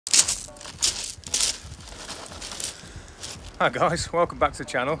Hi guys, welcome back to the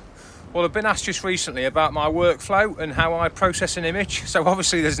channel. Well, I've been asked just recently about my workflow and how I process an image. So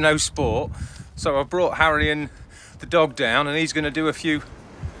obviously there's no sport. So I've brought Harry and the dog down and he's going to do a few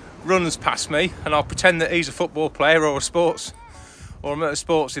runs past me and I'll pretend that he's a football player or I'm at a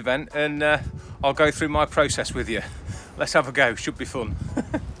sports event and I'll go through my process with you. Let's have a go, should be fun.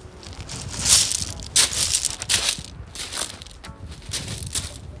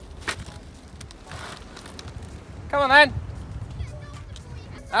 Come on then.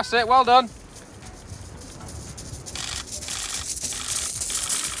 That's it, well done.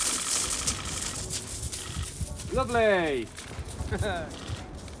 Lovely.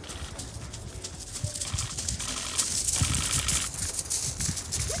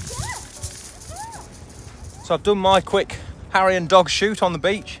 So I've done my quick Harry and dog shoot on the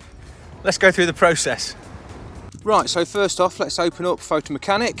beach. Let's go through the process. Right, so first off, let's open up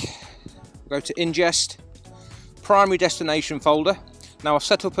PHOTOMECHANIC. Go to Ingest, Primary Destination folder. Now I've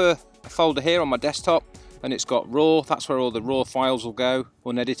set up a folder here on my desktop and it's got raw, that's where all the raw files will go,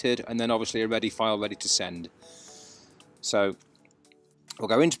 unedited, and then obviously a ready file ready to send. So we'll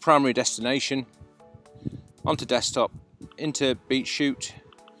go into Primary Destination, onto Desktop, into Beach Shoot,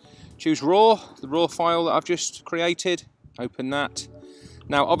 choose raw, the raw file that I've just created, open that.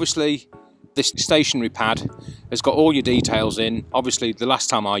 Now obviously this stationary pad has got all your details in. Obviously the last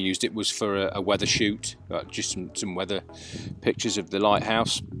time I used it was for a weather shoot, just some weather pictures of the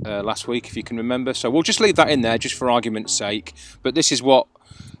lighthouse last week, if you can remember. So we'll just leave that in there just for argument's sake, but this is what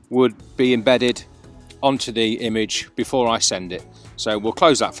would be embedded onto the image before I send it. So we'll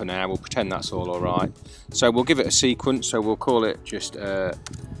close that for now, we'll pretend that's all alright. So we'll give it a sequence, so we'll call it just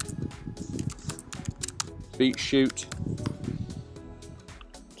beach shoot.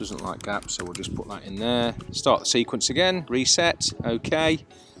 Doesn't like gaps, so we'll just put that in there. Start the sequence again, reset, okay,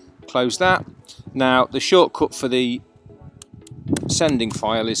 close that. Now the shortcut for the sending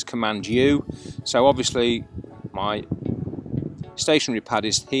file is Command U. So obviously my stationary pad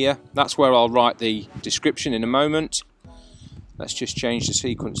is here. That's where I'll write the description in a moment. Let's just change the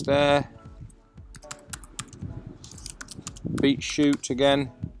sequence there. Beach shoot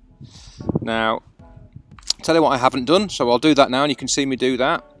again. Now tell you what I haven't done, so I'll do that now and you can see me do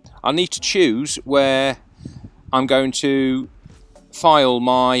that. I need to choose where I'm going to file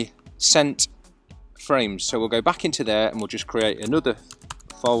my sent frames. So we'll go back into there and we'll just create another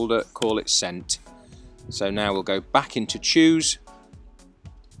folder, call it sent. So now we'll go back into choose,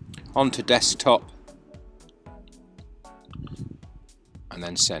 onto desktop, and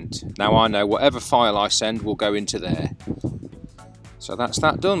then sent. Now I know whatever file I send will go into there. So that's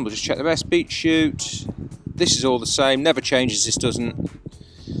that done. We'll just check the rest. Beach shoot. This is all the same, never changes, this doesn't.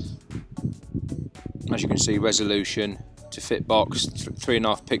 As you can see, resolution to fit box,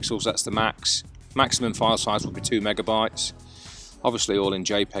 3.5 pixels, that's the max. Maximum file size will be 2 megabytes. Obviously all in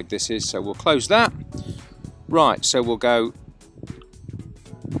JPEG this is, so we'll close that. Right, so we'll go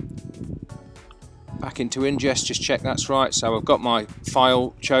back into Ingest, just check that's right. So I've got my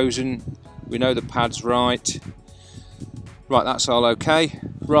file chosen, we know the pad's right. Right, that's all okay.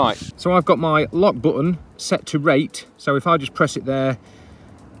 Right, so I've got my lock button set to rate, so if I just press it there,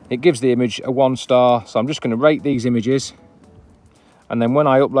 it gives the image a 1 star. So I'm just going to rate these images, and then when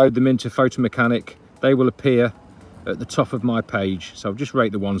I upload them into PHOTOMECHANIC, they will appear at the top of my page. So I'll just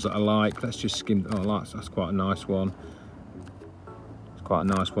rate the ones that I like. Let's just skim. Oh, that's quite a nice one. It's quite a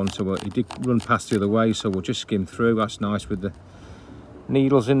nice one. So it did run past the other way, so we'll just skim through. That's nice with the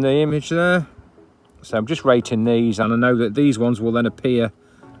needles in the image there. So I'm just rating these, and I know that these ones will then appear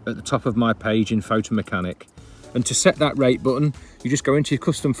at the top of my page in PHOTOMECHANIC. And to set that rate button, you just go into your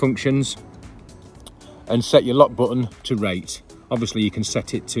custom functions and set your lock button to rate. Obviously you can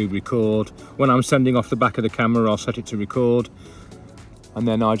set it to record. When I'm sending off the back of the camera, I'll set it to record, and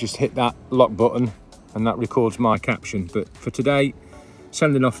then I just hit that lock button and that records my caption. But for today,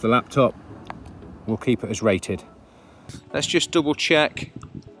 sending off the laptop, we'll keep it as rated. Let's just double check.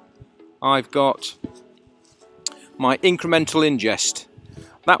 I've got my incremental ingest.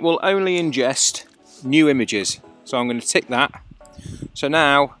 That will only ingest new images. So I'm going to tick that. So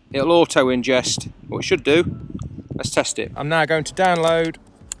now it'll auto ingest, what it should do. Let's test it. I'm now going to download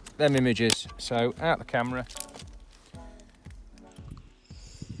them images. So out the camera.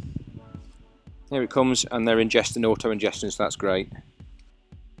 Here it comes, and they're ingesting, auto ingesting, so that's great.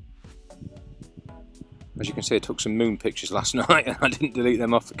 As you can see, I took some moon pictures last night and I didn't delete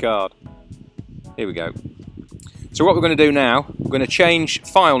them off the card. Here we go. So what we're going to do now, we're going to change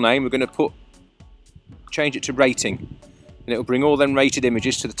file name, we're going to change it to rating, and it'll bring all them rated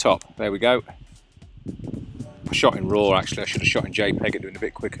images to the top. There we go. I shot in RAW actually, I should have shot in JPEG, it doing a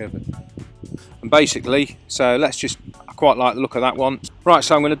bit quicker. And basically, so let's just quite like the look of that one. Right,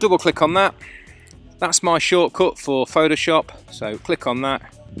 so I'm going to double click on that. That's my shortcut for Photoshop, so click on that.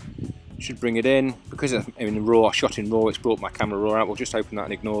 Should bring it in. Because I'm in RAW, I shot in RAW, it's brought my camera RAW out. We'll just open that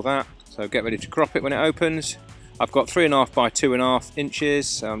and ignore that. So get ready to crop it when it opens. I've got 3.5 by 2.5 inches,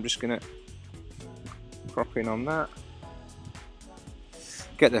 so I'm just going to crop in on that.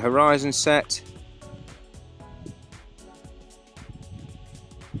 Get the horizon set.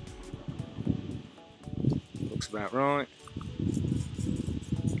 Looks about right.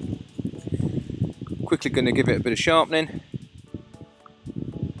 Quickly going to give it a bit of sharpening.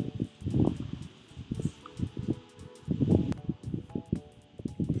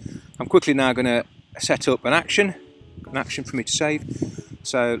 I'm quickly now going to set up an action for me to save.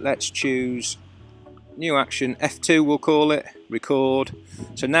 So let's choose new action, F2 we'll call it, record.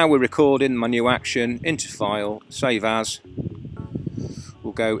 So now we're recording my new action into file, save as.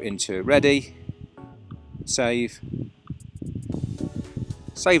 We'll go into ready, save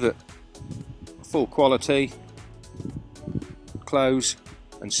it, full quality, close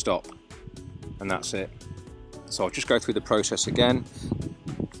and stop, and that's it. So I'll just go through the process again.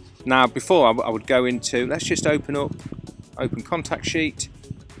 Now before I would go into, let's just open contact sheet,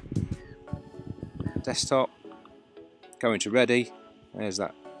 desktop, go into ready, there's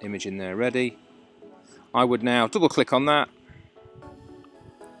that image in there ready. I would now double click on that,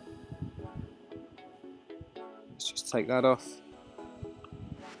 let's just take that off,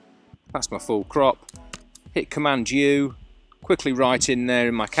 that's my full crop, hit Command U, quickly write in there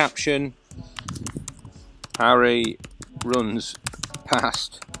in my caption, Harry runs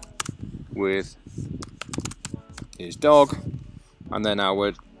past with his dog, and then I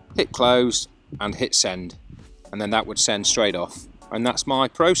would hit close and hit send, and then that would send straight off, and that's my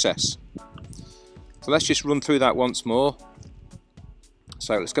process. So let's just run through that once more.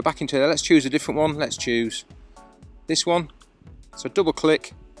 So let's go back into there, let's choose a different one, let's choose this one. So double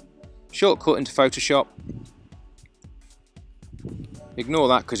click, shortcut into Photoshop, ignore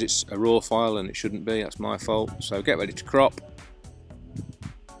that because it's a RAW file and it shouldn't be, that's my fault. So get ready to crop.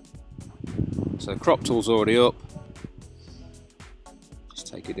 So crop tool's already up, just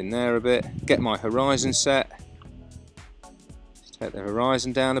take it in there a bit, get my horizon set, just take the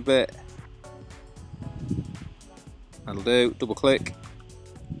horizon down a bit, that'll do, double click,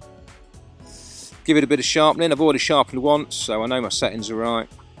 give it a bit of sharpening. I've already sharpened once so I know my settings are right,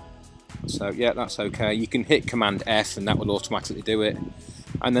 so yeah, that's okay. You can hit Command F and that will automatically do it,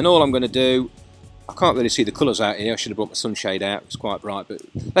 and then all I'm going to do, I can't really see the colours out here, I should have brought my sunshade out, it's quite bright, but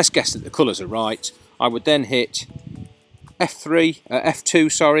let's guess that the colours are right. I would then hit F2,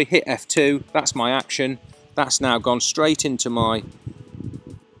 sorry, hit F2, that's my action. That's now gone straight into my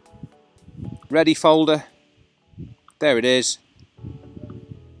ready folder. There it is.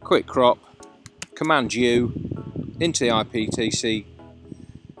 Quick crop, Command U, into the IPTC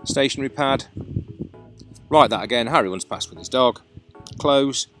stationery pad. Write that again, Harry runs past with his dog.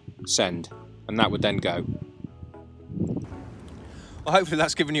 Close, send. And that would then go. Well, hopefully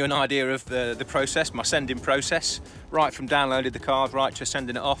that's given you an idea of the process, my sending process, right from downloading the card right to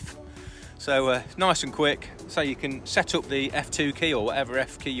sending it off. So nice and quick, so you can set up the F2 key or whatever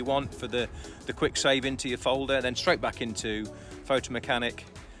F key you want for the quick save into your folder, then straight back into PHOTOMECHANIC,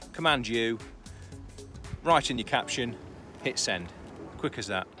 Command U, write in your caption, hit send, quick as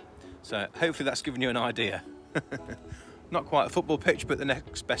that. So hopefully that's given you an idea. Not quite a football pitch, but the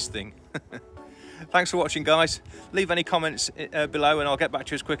next best thing. Thanks for watching, guys. Leave any comments below and I'll get back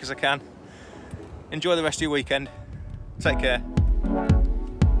to you as quick as I can. Enjoy the rest of your weekend. Take care.